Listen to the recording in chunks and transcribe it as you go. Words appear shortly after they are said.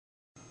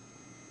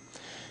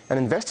An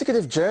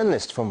investigative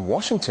journalist from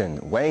Washington,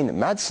 Wayne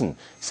Madsen,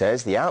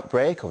 says the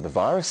outbreak of the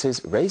virus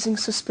is raising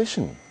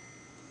suspicion.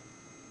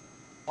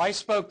 I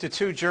spoke to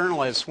two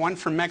journalists, one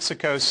from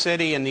Mexico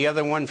City and the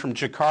other one from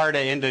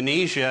Jakarta,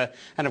 Indonesia.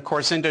 And of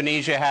course,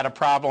 Indonesia had a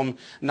problem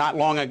not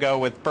long ago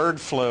with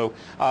bird flu.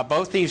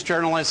 Both these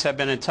journalists have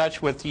been in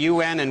touch with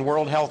UN and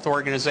World Health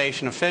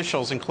Organization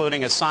officials,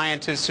 including a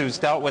scientist who's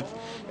dealt with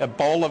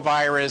Ebola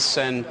virus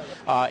and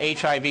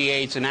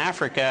HIV/AIDS in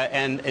Africa.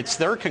 And it's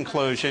their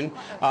conclusion,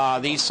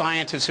 these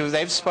scientists who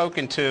they've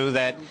spoken to,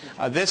 that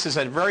this is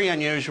a very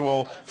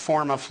unusual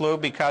form of flu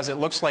because it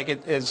looks like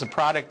it is a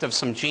product of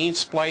some gene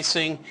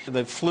splicing.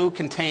 The flu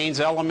contains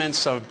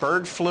elements of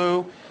bird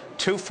flu,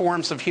 two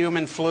forms of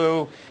human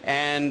flu,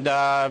 and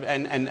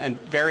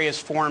various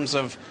forms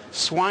of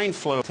swine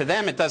flu. To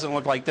them, it doesn't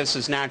look like this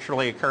is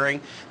naturally occurring.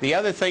 The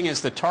other thing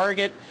is the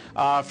target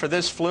for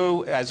this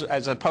flu,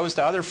 as opposed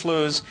to other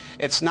flus,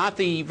 it's not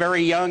the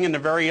very young and the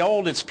very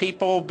old. It's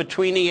people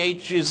between the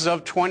ages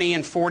of 20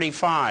 and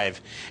 45.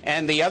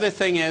 And the other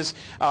thing is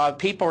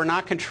people are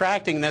not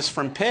contracting this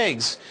from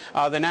pigs.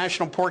 The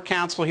National Pork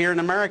Council here in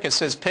America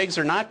says pigs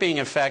are not being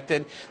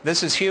affected.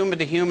 This is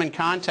human-to-human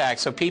contact.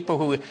 So people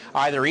who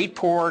either eat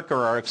pork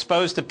or are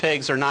exposed to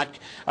pigs are not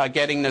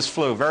getting this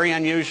flu. Very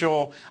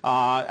unusual,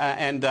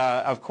 and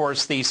of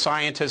course the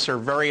scientists are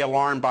very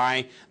alarmed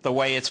by the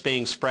way it's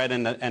being spread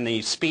and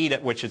the speed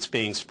at which it's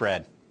being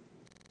spread.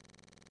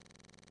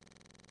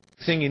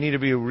 The thing you need to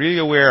be really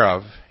aware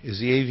of is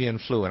the avian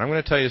flu. And I'm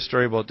going to tell you a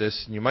story about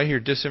this. And you might hear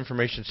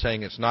disinformation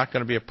saying it's not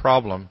going to be a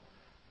problem.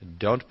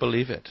 Don't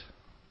believe it.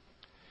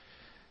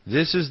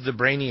 This is the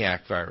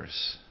brainiac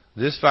virus.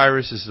 This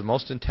virus is the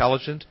most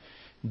intelligent,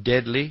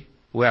 deadly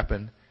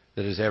weapon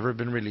that has ever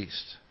been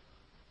released.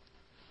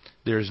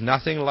 There is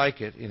nothing like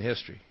it in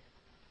history.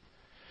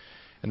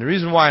 And the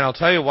reason why, and I'll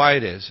tell you why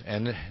it is,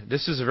 and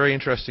this is a very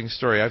interesting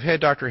story. I've had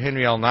Dr.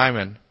 Henry L.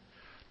 Nyman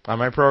on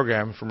my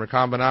program from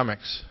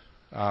Recombinomics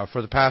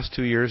for the past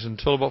 2 years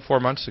until about 4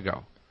 months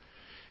ago.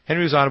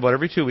 Henry was on about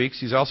every 2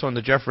 weeks. He's also on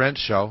the Jeff Rentz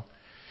show.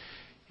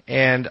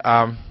 And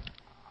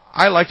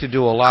I like to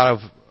do a lot of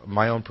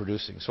my own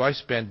producing. So I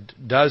spend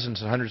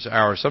dozens and hundreds of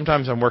hours.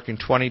 Sometimes I'm working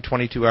 20,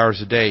 22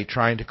 hours a day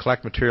trying to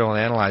collect material and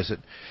analyze it.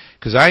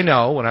 Because I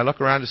know when I look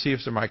around to see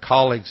if they're my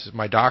colleagues,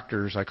 my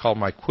doctors, I call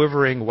my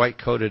quivering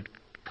white-coated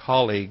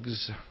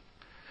colleagues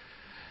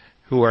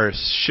who are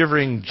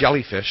shivering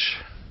jellyfish,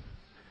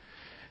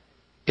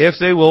 if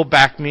they will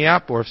back me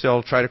up or if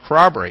they'll try to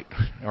corroborate,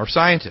 or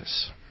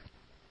scientists.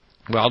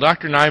 Well,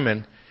 Dr.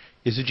 Nyman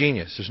is a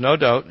genius. There's no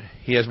doubt.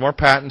 He has more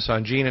patents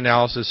on gene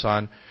analysis,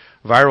 on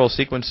viral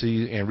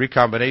sequencing and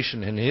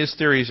recombination, and his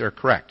theories are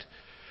correct.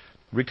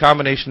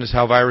 Recombination is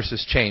how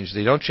viruses change.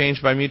 They don't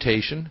change by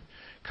mutation,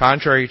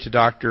 contrary to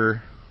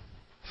Dr.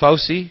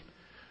 Fauci,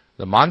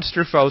 the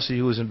monster Fauci,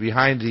 who was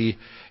behind the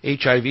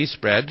HIV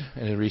spread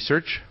and the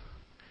research,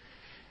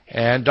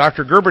 and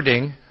Dr.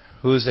 Gerberding,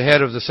 who is the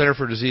head of the Center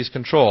for Disease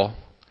Control,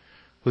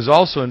 who's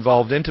also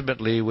involved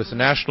intimately with the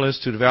National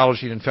Institute of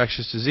Allergy and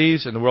Infectious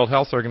Disease and the World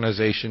Health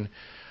Organization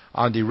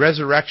on the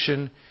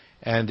resurrection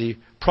and the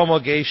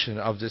promulgation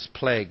of this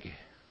plague.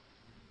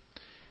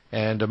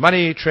 And the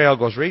money trail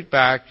goes right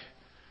back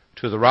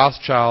to the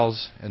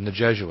Rothschilds and the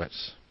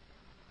Jesuits.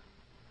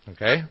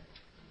 Okay?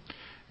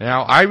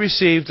 Now, I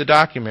received the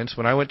documents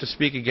when I went to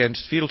speak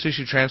against fetal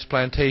tissue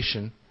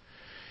transplantation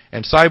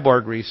and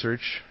cyborg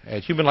research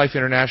at Human Life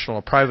International,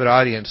 a private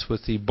audience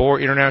with the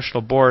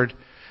International Board,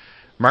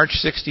 March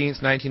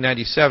 16th,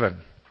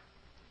 1997.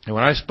 And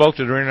when I spoke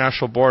to the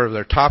International Board of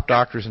their top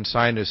doctors and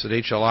scientists at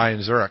HLI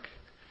in Zurich,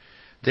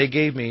 they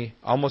gave me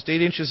almost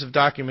 8 inches of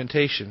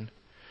documentation,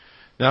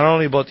 not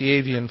only about the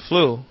avian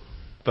flu,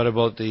 but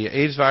about the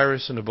AIDS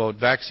virus and about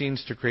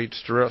vaccines to create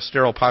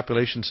sterile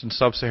populations in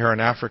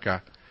sub-Saharan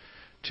Africa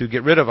to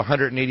get rid of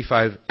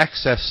 185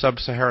 excess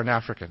sub-Saharan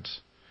Africans.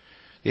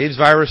 The AIDS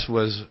virus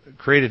was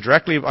created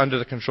directly under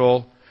the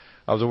control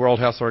of the World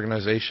Health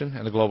Organization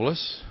and the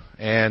globalists,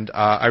 and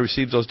I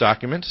received those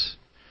documents.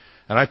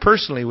 And I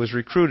personally was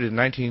recruited in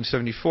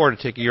 1974 to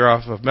take a year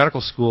off of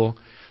medical school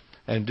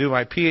and do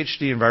my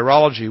PhD in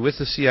virology with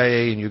the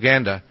CIA in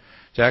Uganda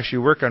to actually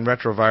work on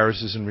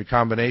retroviruses and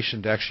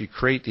recombination to actually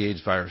create the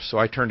AIDS virus. So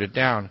I turned it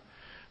down.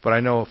 But I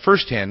know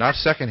firsthand, not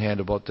secondhand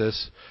about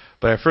this,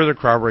 but I have further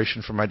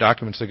corroboration from my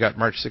documents I got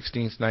March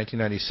 16th,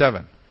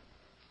 1997.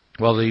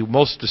 Well, the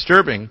most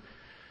disturbing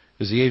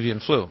is the avian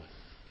flu.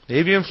 The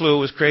avian flu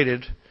was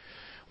created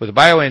with a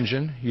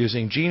bioengine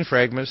using gene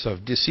fragments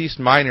of deceased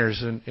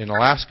miners in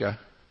Alaska.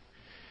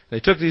 They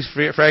took these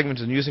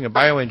fragments and using a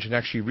bioengine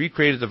actually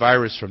recreated the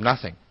virus from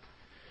nothing.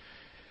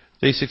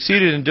 They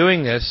succeeded in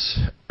doing this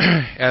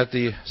at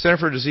the Center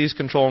for Disease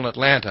Control in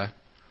Atlanta.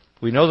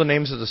 We know the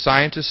names of the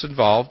scientists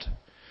involved,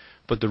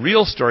 but the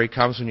real story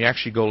comes when you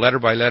actually go letter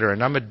by letter.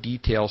 And I'm a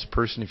details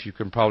person, if you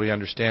can probably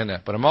understand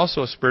that. But I'm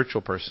also a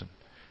spiritual person.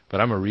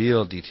 But I'm a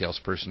real details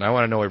person. I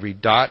want to know every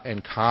dot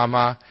and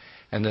comma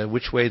and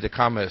which way the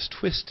comma is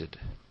twisted.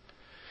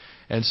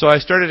 And so I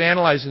started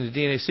analyzing the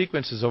DNA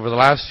sequences over the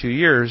last few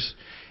years,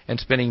 and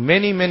spending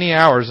many, many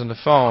hours on the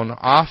phone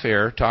off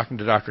air talking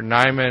to Dr.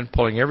 Nyman,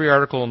 pulling every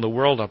article in the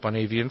world up on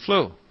avian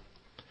flu.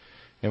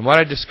 And what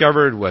I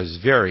discovered was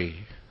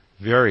very,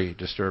 very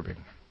disturbing.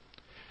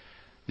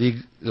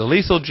 The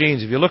lethal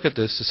genes, if you look at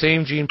this, the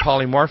same gene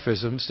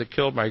polymorphisms that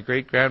killed my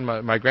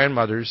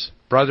grandmother's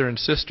brother and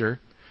sister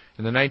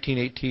in the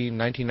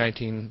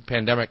 1918-1919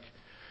 pandemic.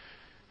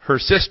 Her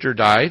sister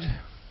died,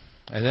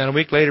 and then a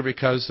week later,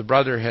 because the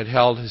brother had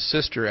held his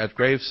sister at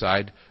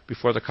graveside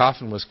before the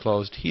coffin was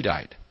closed, he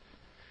died.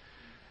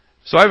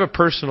 So I have a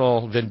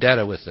personal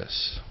vendetta with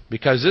this,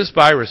 because this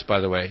virus,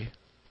 by the way,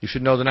 you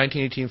should know the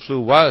 1918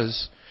 flu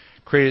was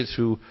created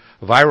through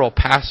viral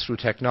pass-through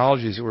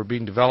technologies that were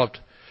being developed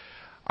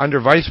under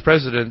the vice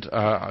president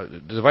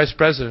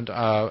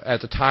at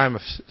the time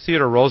of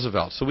Theodore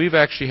Roosevelt. So we've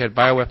actually had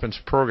bioweapons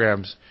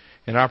programs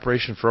in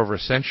operation for over a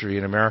century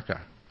in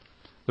America.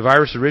 The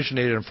virus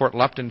originated in Fort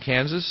Lupton,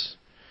 Kansas,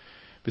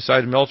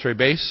 beside a military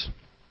base.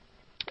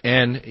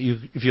 And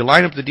if you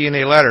line up the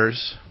DNA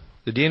letters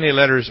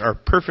are a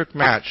perfect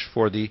match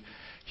for the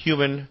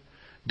human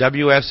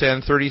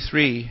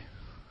WSN33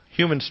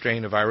 human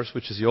strain of virus,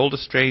 which is the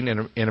oldest strain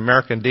in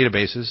American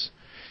databases,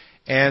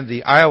 and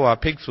the Iowa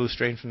pig flu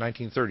strain from the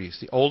 1930s.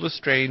 The oldest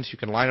strains, you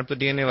can line up the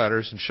DNA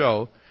letters and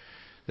show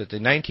that the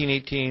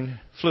 1918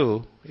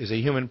 flu is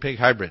a human-pig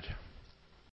hybrid.